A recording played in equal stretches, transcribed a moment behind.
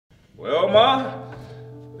Well, Ma,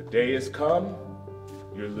 the day has come.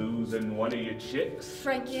 You're losing one of your chicks.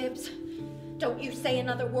 Frank Gibbs, don't you say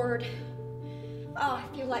another word. Oh,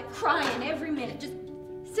 I feel like crying every minute. Just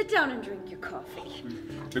sit down and drink your coffee.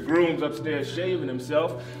 The groom's upstairs shaving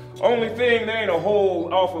himself. Only thing, there ain't a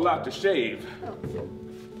whole awful lot to shave.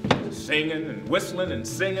 Singing and whistling and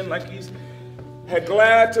singing like he's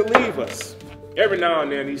glad to leave us. Every now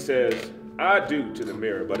and then he says, I do to the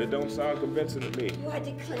mirror, but it don't sound convincing to me. Oh, I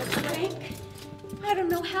declare, Frank, I don't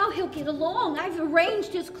know how he'll get along. I've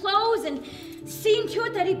arranged his clothes and seen to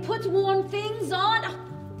it that he puts warm things on.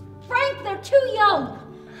 Frank, they're too young.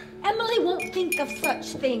 Emily won't think of such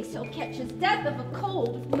things. He'll catch his death of a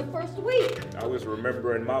cold in the first week. I was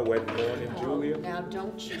remembering my wedding morning, Julia. Now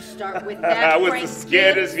don't you start with that, I was Frank the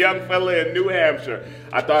scaredest Gibbs. young fella in New Hampshire.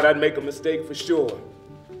 I thought I'd make a mistake for sure.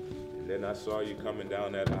 And then I saw you coming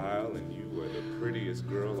down that aisle, and you were the prettiest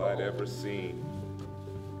girl I'd ever seen.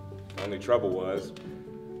 Only trouble was,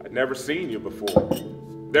 I'd never seen you before.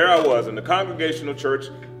 There I was in the Congregational Church,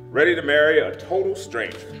 ready to marry a total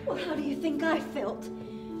stranger. Well, how do you think I felt?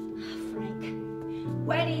 Frank,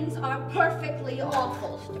 weddings are perfectly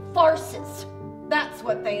awful. Farces. That's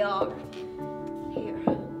what they are. Here,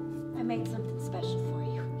 I made something special for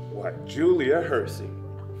you. What, Julia Hersey?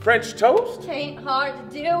 French toast? It ain't hard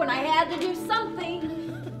to do, and I had to do something.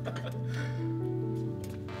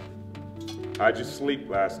 How'd you sleep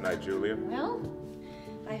last night, Julia? Well,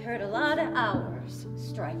 I heard a lot of hours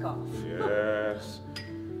strike off. Yes.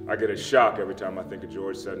 I get a shock every time I think of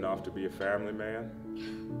George setting off to be a family man.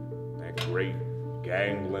 That great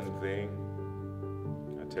gangling thing.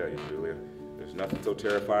 I tell you, Julia, there's nothing so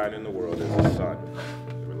terrifying in the world as a son.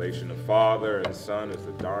 The relation of father and son is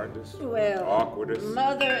the darndest, Well, awkwardest.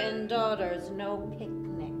 Mother and daughter's no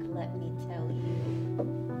picnic, let me tell you.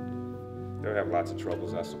 They'll have lots of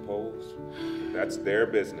troubles, I suppose. That's their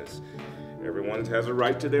business. Everyone has a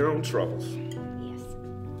right to their own troubles. Yes.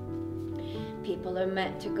 People are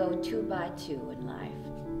meant to go 2 by 2 in life.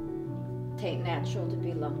 Tain't natural to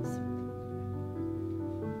be lonesome.